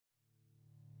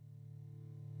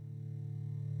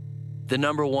The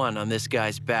number 1 on this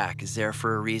guy's back is there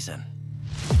for a reason.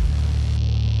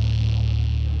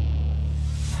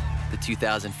 The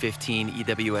 2015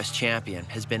 EWS champion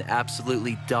has been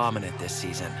absolutely dominant this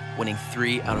season, winning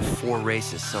 3 out of 4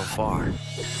 races so far.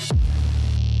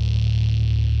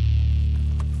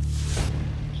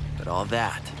 But all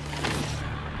that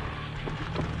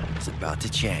is about to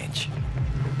change.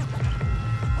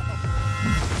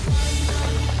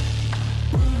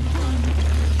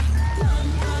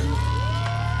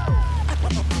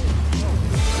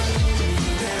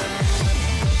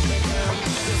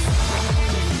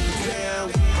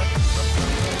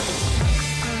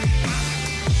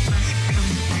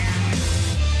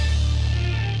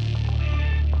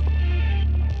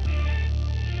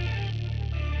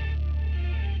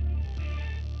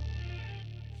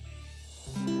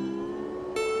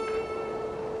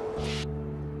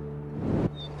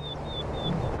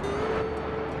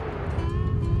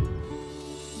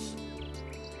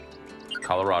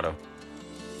 Colorado.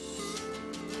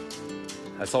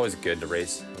 That's always good to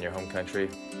race in your home country.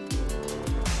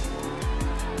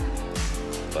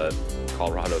 But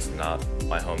Colorado's not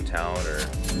my hometown or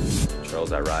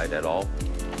trails I ride at all.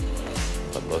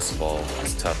 But most of all,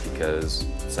 it's tough because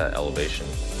it's that elevation.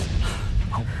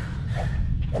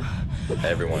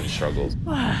 Everyone struggles.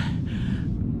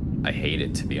 I hate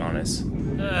it, to be honest.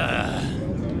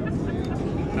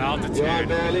 Altitude. Yeah,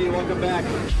 Barely, welcome back.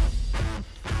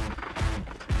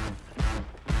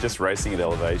 Just racing at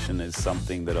elevation is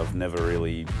something that I've never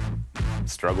really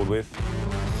struggled with.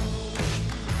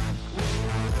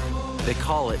 They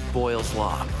call it Boyle's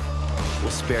Law. We'll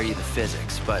spare you the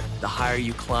physics, but the higher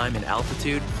you climb in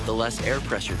altitude, the less air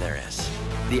pressure there is.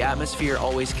 The atmosphere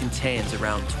always contains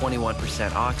around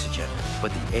 21% oxygen,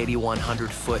 but the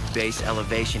 8,100-foot base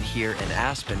elevation here in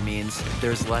Aspen means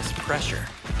there's less pressure,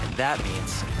 and that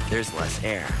means there's less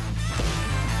air.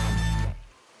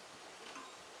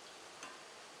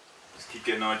 Keep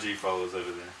getting IG followers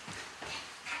over there.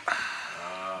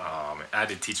 Oh, man. I had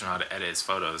to teach him how to edit his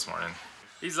photo this morning.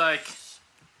 He's like,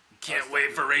 can't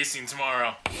wait for racing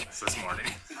tomorrow. That's this morning.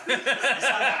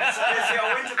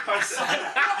 I went to post it.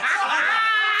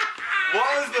 What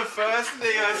was the first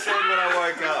thing I said when I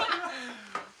woke up?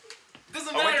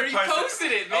 Doesn't matter, he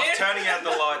posted it, man. I was turning out the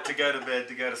light to go to bed,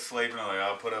 to go to sleep, and I'm like,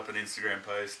 I'll put up an Instagram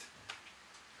post,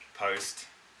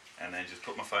 and then just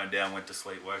put my phone down, went to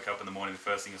sleep, woke up in the morning, the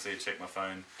first thing I see, check my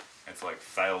phone, it's like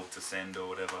failed to send or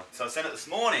whatever. So I sent it this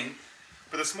morning,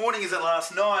 but this morning isn't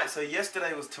last night, so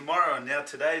yesterday was tomorrow, and now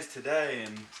today's today,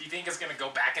 and... Do you think it's gonna go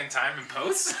back in time and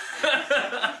post? You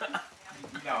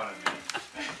know what I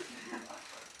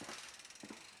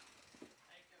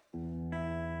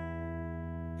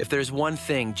mean. If there's one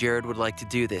thing Jared would like to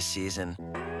do this season,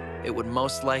 it would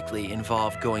most likely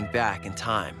involve going back in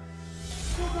time.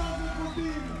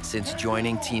 Since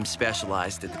joining Team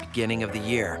Specialized at the beginning of the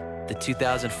year, the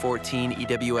 2014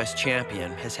 EWS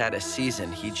champion has had a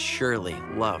season he'd surely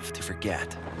love to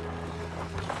forget.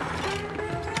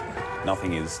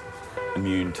 Nothing is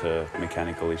immune to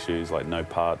mechanical issues, like no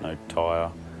part, no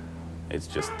tyre. It's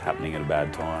just happening at a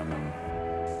bad time. And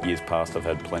years past, I've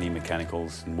had plenty of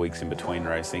mechanicals and weeks in between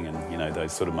racing, and you know,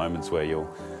 those sort of moments where you'll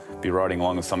be riding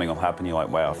along and something will happen, you're like,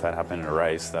 wow, if that happened in a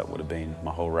race, that would have been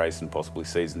my whole race and possibly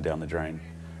season down the drain.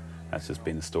 That's just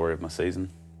been the story of my season.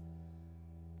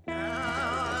 You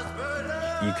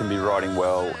can be riding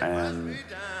well and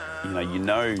you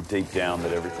know deep down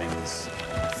that everything's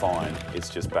fine. It's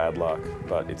just bad luck,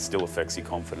 but it still affects your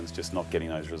confidence, just not getting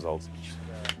those results.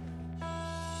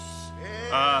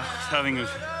 Having a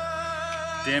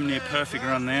damn near perfect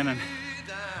run then, and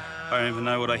I don't even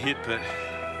know what I hit, but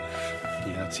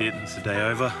yeah, that's it. It's the day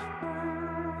over.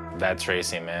 That's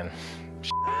racing, man.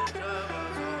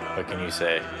 What can you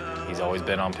say? He's always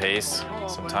been on pace.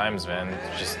 Sometimes, man,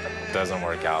 it just doesn't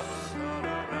work out.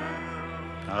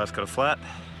 I just got a flat.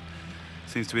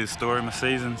 Seems to be the story of my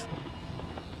seasons.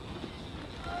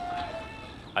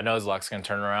 I know his luck's gonna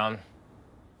turn around.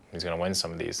 He's gonna win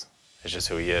some of these. It's just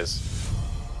who he is.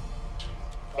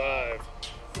 5,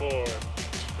 4,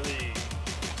 3,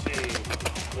 2,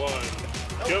 1,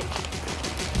 go.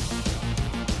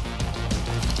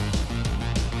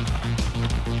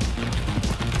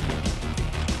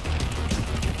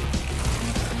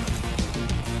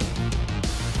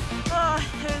 Oh,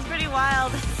 it was pretty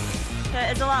wild.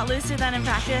 It's a lot looser than in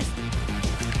practice.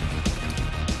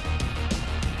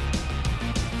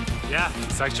 Yeah,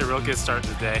 it's actually a real good start to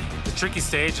the day. The tricky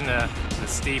stage and the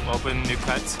steep open new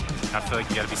cuts, I feel like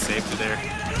you gotta be safe through there.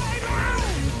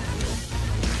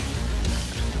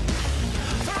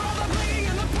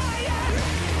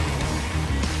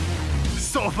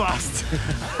 So fast.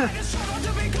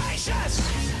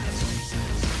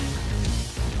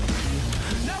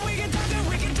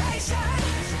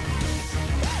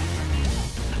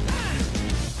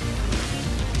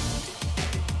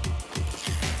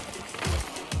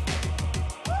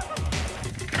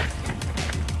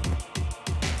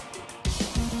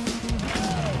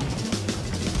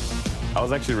 I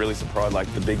was actually really surprised.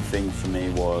 Like, the big thing for me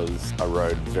was I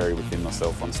rode very within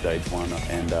myself on stage 1,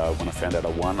 and when I found out I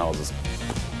won, I was just,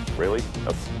 really?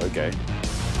 That's okay.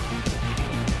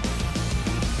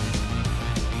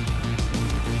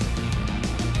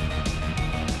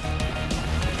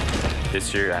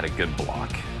 This year I had a good block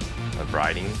of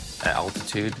riding at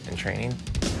altitude and training.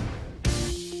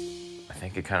 I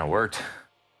think it kind of worked.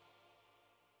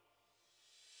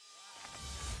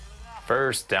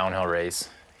 First downhill race.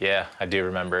 Yeah, I do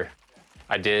remember.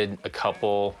 I did a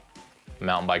couple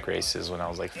mountain bike races when I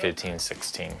was like 15,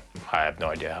 16. I have no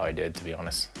idea how I did, to be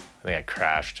honest. I think I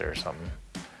crashed or something.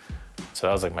 So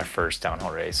that was like my first downhill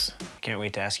race. Can't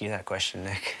wait to ask you that question,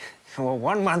 Nick. Well,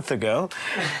 1 month ago.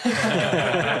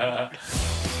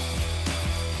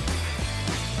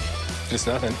 Just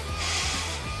nothing.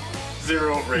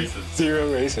 0 races.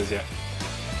 0 races, yeah.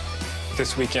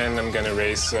 This weekend, I'm gonna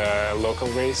race a local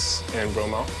race in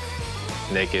Bromo.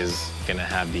 Nick is gonna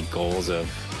have the goals of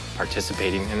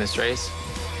participating in this race,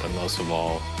 but most of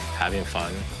all, having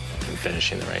fun and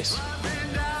finishing the race.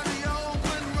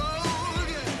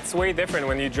 It's way different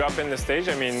when you drop in the stage.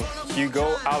 I mean, you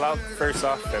go all out first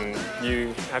off, and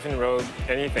you haven't rode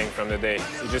anything from the day.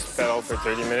 You just pedal for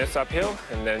 30 minutes uphill,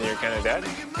 and then you're kind of dead.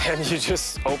 And you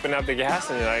just open up the gas,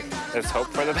 and you're like, let's hope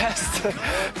for the best.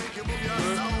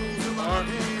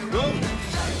 Go!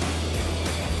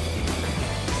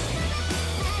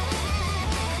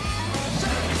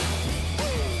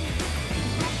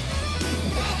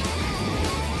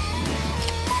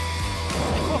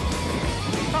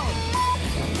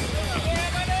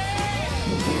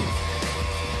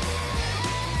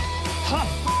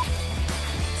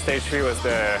 Stage 3 was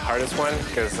the hardest one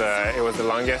because it was the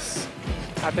longest.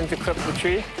 Happened to clip the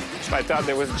tree. I thought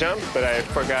there was a jump, but I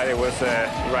forgot it was the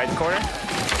right corner.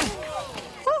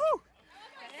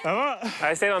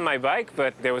 I stayed on my bike,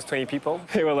 but there was 20 people.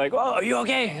 They were like, "Oh, are you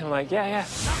okay?" I'm like, "Yeah, yeah."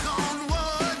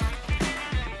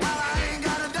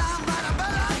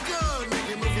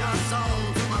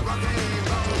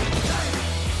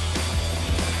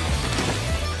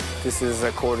 This is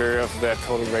a quarter of the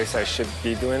total race I should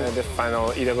be doing at the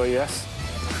final EWS.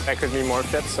 I could be more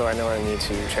fit, so I know I need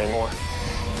to train more.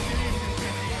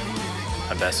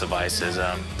 My best advice is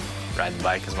ride the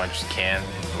bike as much as you can.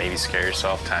 Maybe scare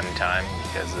yourself time to time,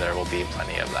 because there will be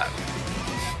plenty of that.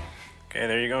 Okay,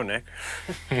 there you go, Nick.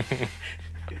 Give it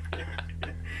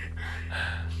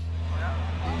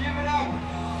up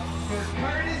for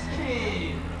Curtis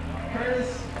Keene.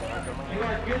 Curtis, you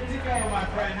are good to go, my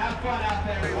friend. Have fun out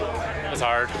there. It was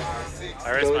hard.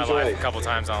 I raced my life a couple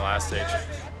times on the last stage.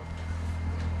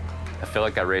 I feel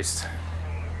like I raced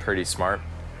pretty smart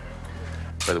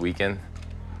for the weekend.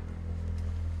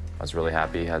 I was really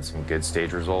happy, had some good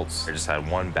stage results. I just had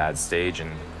one bad stage,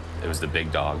 and it was the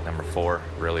big dog, number 4,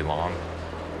 really long.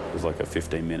 It was like a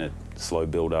 15-minute slow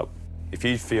build-up. If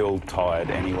you feel tired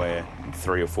anywhere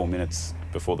 3 or 4 minutes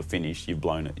before the finish, you've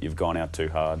blown it. You've gone out too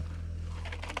hard.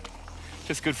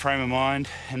 Just good frame of mind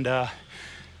and on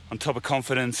top of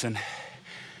confidence, and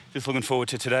just looking forward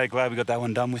to today. Glad we got that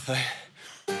one done with though.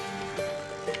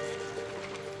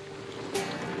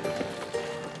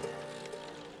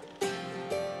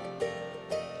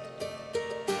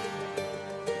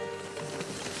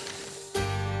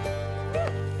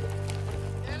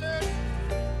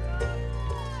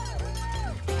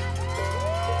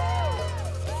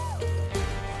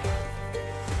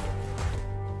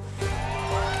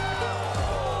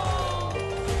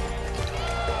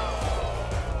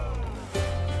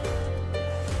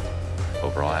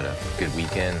 Overall, I had a good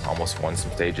weekend, almost won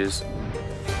some stages.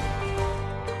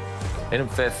 Ended up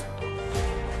 5th.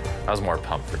 I was more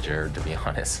pumped for Jared, to be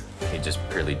honest. He just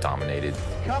purely dominated.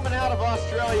 Coming out of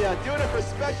Australia, doing it for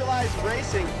Specialized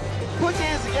Racing. Put your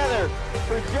hands together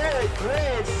for Jared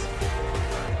Grace.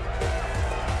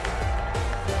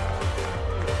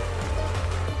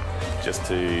 Just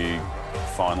to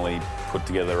finally put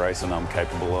together a race and I'm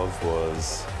capable of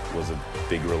was a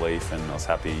big relief, and I was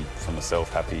happy for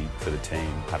myself, happy for the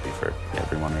team, happy for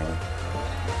everyone, really.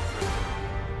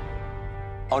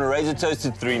 I want to raise a toast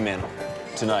to 3 men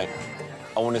tonight.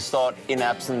 I want to start in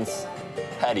absence,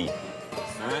 Paddy.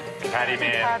 Paddy,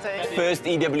 man. First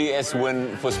EWS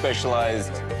win for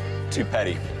Specialized to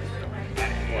Paddy.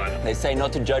 They say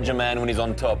not to judge a man when he's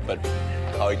on top, but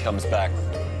how he comes back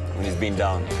when he's been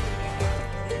down.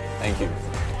 Thank you.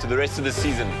 To the rest of the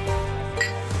season,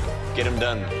 get him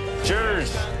done.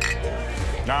 Cheers!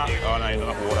 Nah, oh no, you're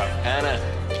not water. Anna.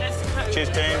 Cheers,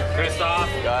 team. Christoph.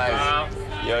 Guys.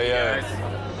 Yo.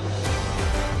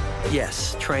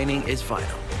 Yes, training is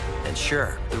vital. And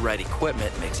sure, the right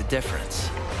equipment makes a difference.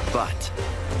 But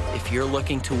if you're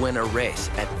looking to win a race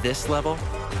at this level,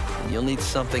 you'll need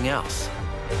something else.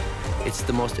 It's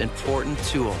the most important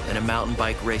tool in a mountain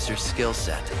bike racer's skill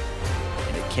set,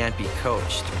 and it can't be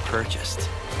coached or purchased.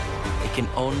 It can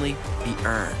only be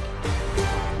earned.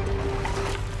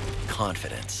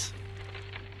 Confidence.